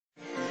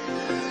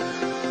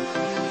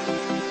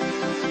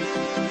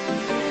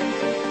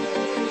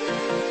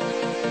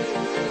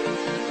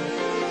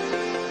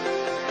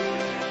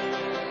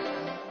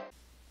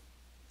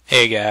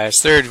Hey guys,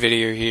 third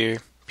video here,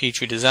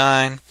 Petri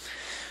Design.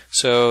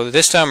 So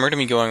this time we're going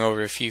to be going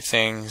over a few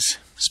things,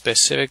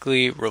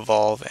 specifically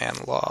Revolve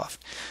and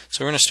Loft.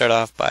 So we're going to start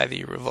off by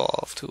the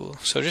Revolve tool.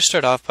 So just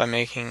start off by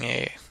making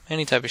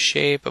any type of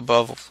shape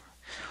above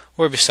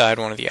or beside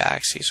one of the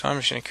axes. So I'm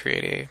just going to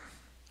create a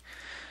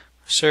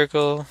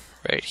circle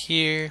right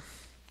here,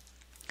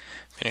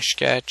 finish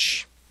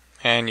sketch,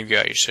 and you've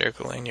got your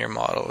circle in your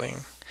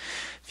modeling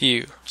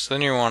view. So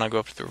then you want to go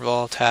up to the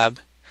Revolve tab,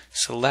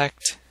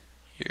 select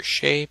your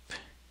shape,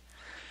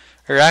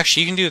 or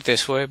actually you can do it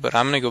this way, but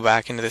I'm going to go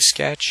back into the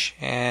sketch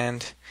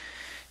and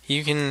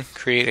you can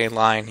create a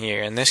line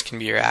here, and this can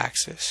be your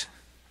axis.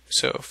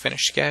 So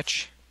finish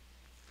sketch,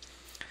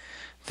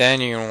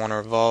 then you're going to want to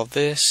revolve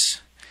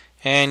this,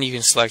 and you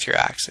can select your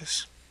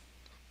axis,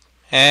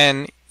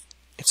 and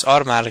it's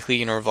automatically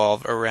going to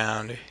revolve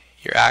around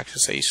your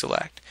axis that you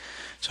select.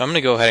 So I'm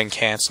going to go ahead and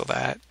cancel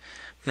that.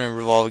 I'm going to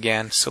revolve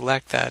again,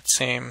 select that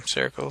same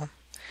circle,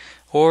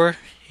 or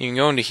you can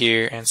go into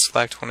here and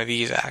select one of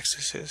these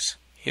axes,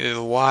 either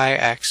the Y,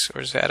 X,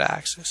 or Z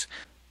axis.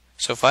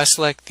 So if I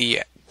select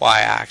the Y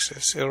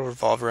axis, it'll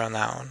revolve around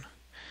that one.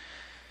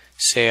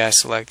 Say I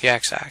select the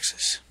X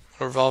axis,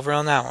 it'll revolve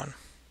around that one.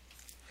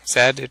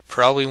 Z, it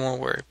probably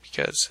won't work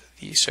because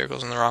the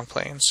circle's in the wrong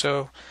plane.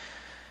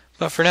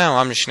 But for now,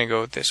 I'm just going to go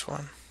with this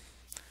one.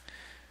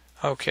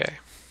 Okay.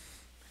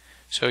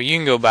 So you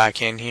can go back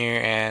in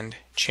here and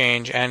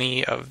change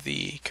any of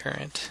the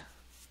current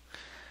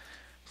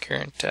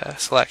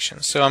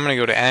selections. So I'm going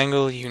to go to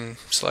angle. You can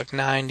select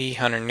 90,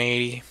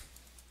 180,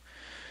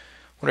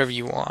 whatever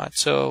you want.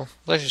 So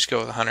let's just go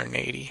with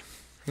 180.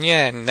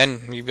 Yeah, and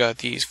then you've got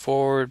these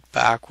forward,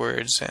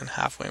 backwards, and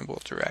halfway in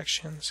both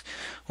directions.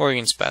 Or you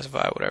can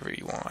specify whatever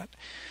you want.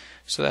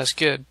 So that's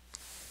good.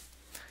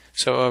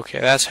 So okay,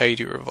 that's how you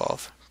do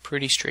revolve.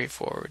 Pretty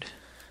straightforward.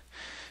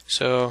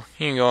 So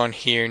you can go in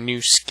here,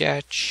 new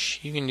sketch.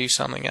 You can do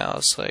something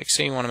else, like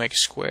say you want to make a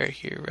square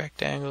here,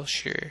 rectangle,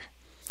 sure.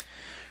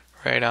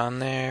 Right on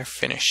there,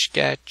 finish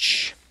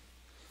sketch.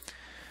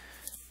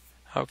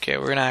 Okay,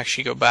 we're going to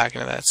actually go back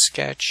into that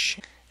sketch.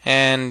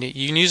 And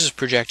you can use this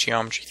project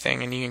geometry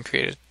thing, and you can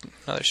create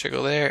another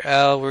circle there.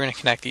 L, we're going to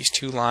connect these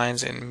two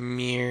lines and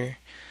mirror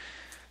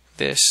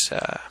this.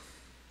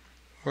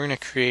 We're going to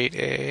create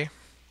the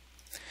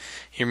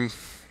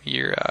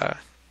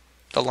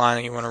line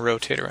that you want to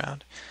rotate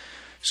around.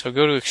 So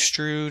go to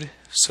extrude,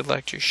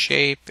 select your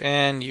shape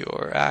and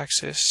your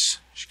axis.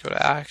 Just go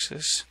to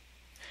axis.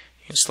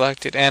 You can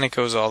select it, and it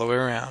goes all the way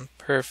around.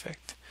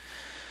 Perfect.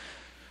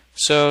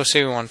 So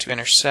say we want to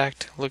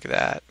intersect. Look at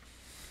that.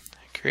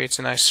 It creates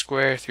a nice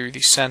square through the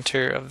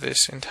center of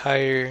this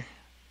entire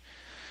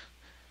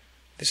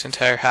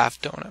half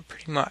donut,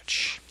 pretty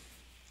much.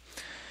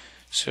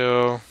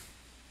 So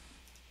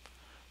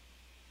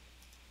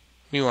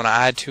we want to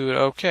add to it.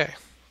 Okay,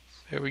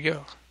 there we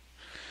go.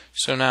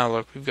 So now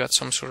look, we've got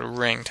some sort of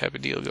ring type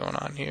of deal going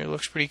on here. It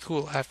looks pretty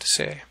cool, I have to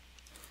say.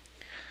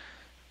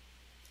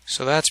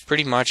 So that's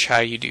pretty much how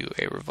you do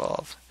a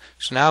revolve.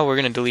 So now we're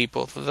going to delete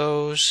both of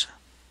those.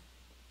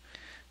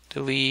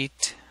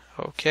 Delete,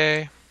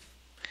 okay.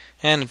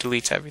 And it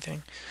deletes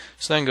everything.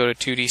 So then go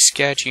to 2D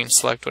sketch, you can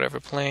select whatever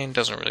plane,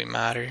 doesn't really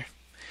matter.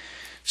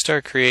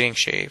 Start creating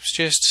shapes,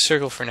 just a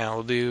circle for now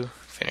will do.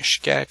 Finish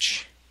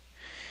sketch.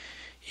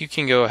 You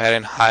can go ahead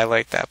and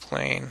highlight that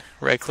plane.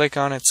 Right click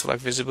on it,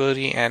 select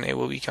visibility, and it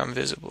will become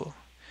visible.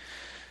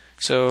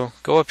 So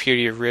go up here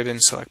to your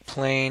ribbon, select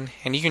plane,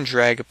 and you can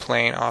drag a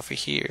plane off of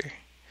here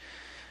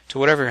to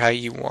whatever height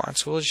you want.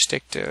 So we'll just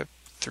stick to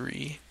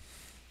 3.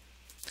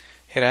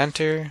 Hit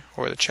enter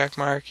or the check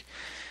mark,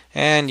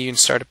 and you can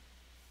start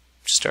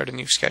a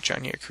new sketch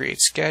on here.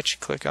 Create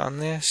sketch, click on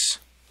this,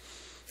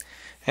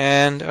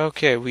 and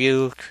okay,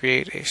 we'll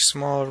create a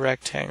small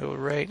rectangle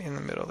right in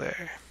the middle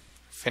there.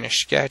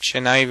 Finish sketch,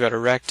 and now you've got a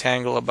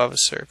rectangle above a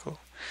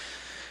circle.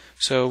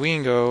 So we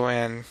can go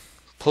and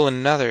pull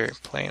another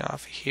plane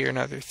off here,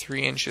 another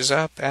 3 inches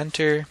up,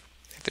 enter,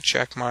 hit the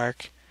check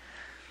mark,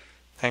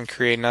 then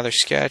create another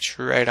sketch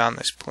right on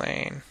this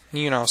plane.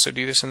 You can also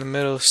do this in the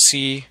middle.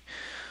 See,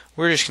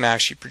 we're just going to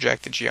actually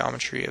project the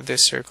geometry of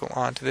this circle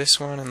onto this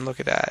one, and look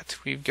at that.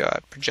 We've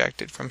got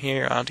projected from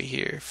here onto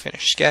here.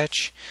 Finish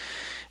sketch,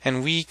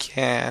 and we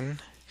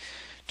can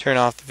turn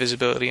off the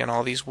visibility on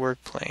all these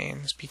work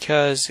planes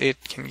because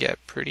it can get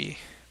pretty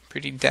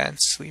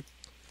dense.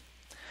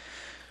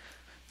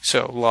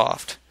 So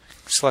loft.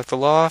 Select the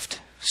loft,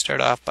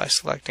 start off by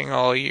selecting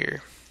all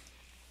your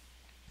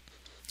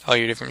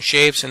different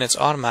shapes, and it's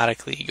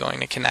automatically going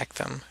to connect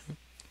them,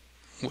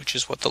 which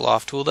is what the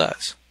loft tool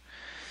does.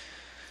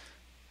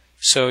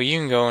 So you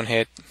can go and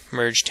hit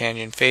merge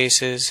tangent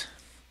faces,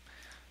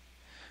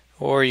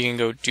 or you can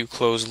go do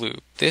close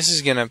loop. This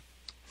is going to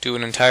do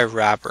an entire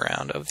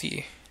wraparound of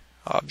the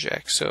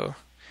object. So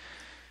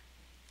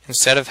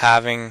instead of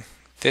having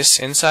this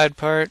inside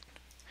part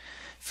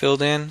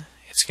filled in,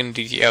 it's going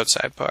to do the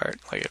outside part,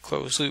 like a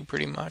closed loop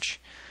pretty much.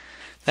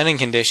 Then in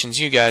conditions,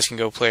 you guys can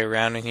go play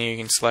around in here. You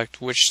can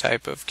select which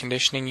type of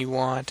conditioning you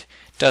want.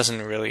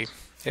 Doesn't really,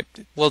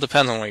 well, it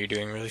depends on what you're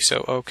doing really.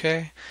 So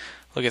okay,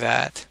 look at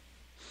that.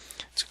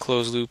 It's a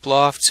closed loop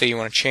loft. Say you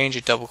want to change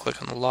it, double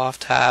click on the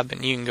loft tab,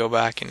 and you can go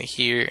back into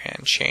here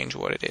and change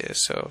what it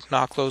is. So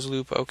not closed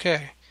loop,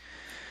 okay.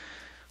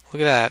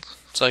 Look at that.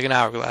 It's like an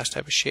hourglass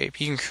type of shape.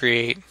 You can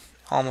create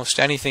almost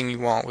anything you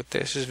want with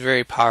this. It's a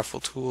very powerful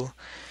tool.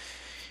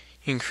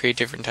 You can create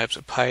different types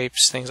of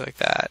pipes, things like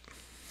that.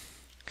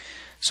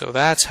 So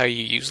that's how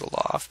you use the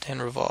Loft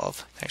and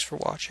Revolve. Thanks for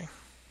watching.